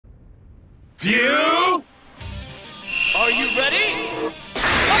View! Are you ready?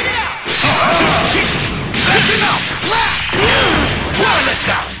 Fight it out! That's enough! Now let's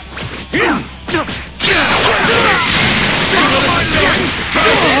out! See where this is going?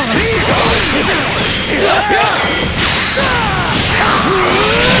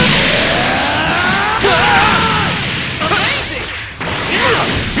 Amazing!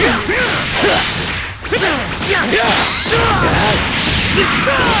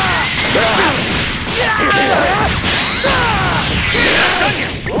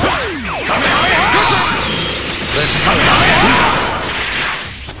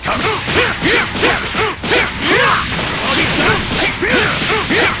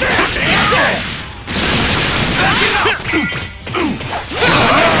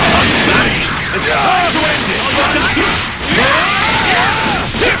 It's time to end it!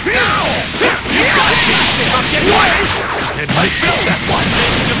 And I felt that one!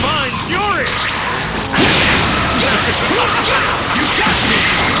 Divine fury! You got me!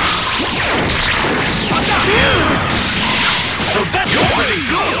 So that's pretty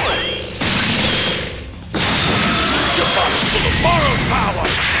good! Your body's full of borrowed power!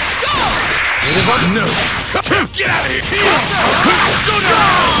 It is on no! Get out of here! Go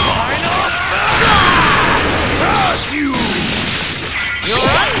down! Curse you! You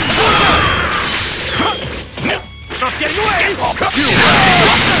alright? Not getting away! Don't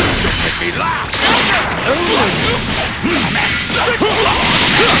make me laugh!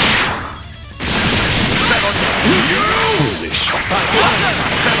 Settle down! You foolish!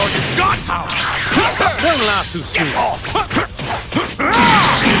 Settle your god power! Don't laugh too soon. Get off!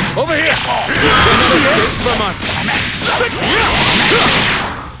 Over here! Escape from us!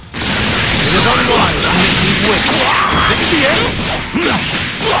 It is unwise to make me win. This is the end!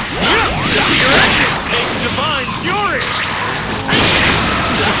 Your ending takes divine fury!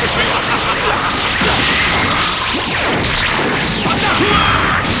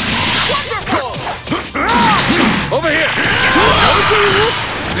 Wonderful! Over here!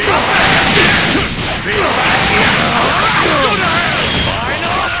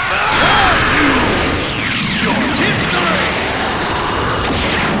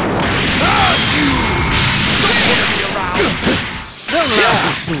 Don't laugh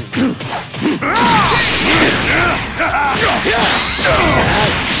too soon.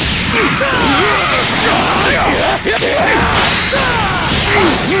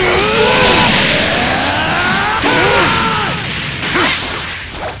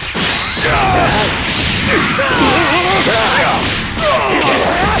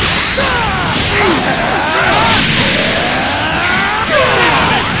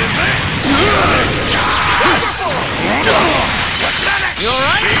 You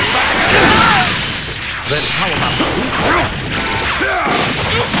alright? Then how about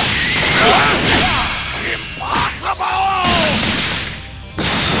Impossible!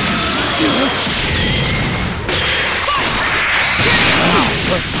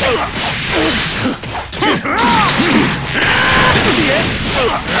 This is the end?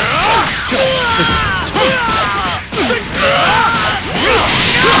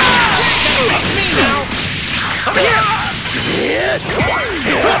 That's me now! Come here!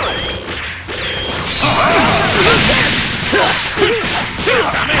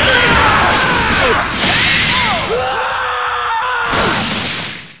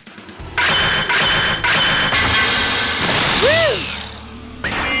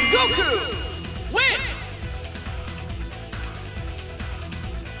 Goku! Win!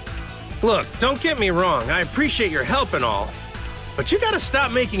 Look, don't get me wrong, I appreciate your help and all, but you gotta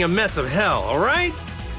stop making a mess of hell, alright?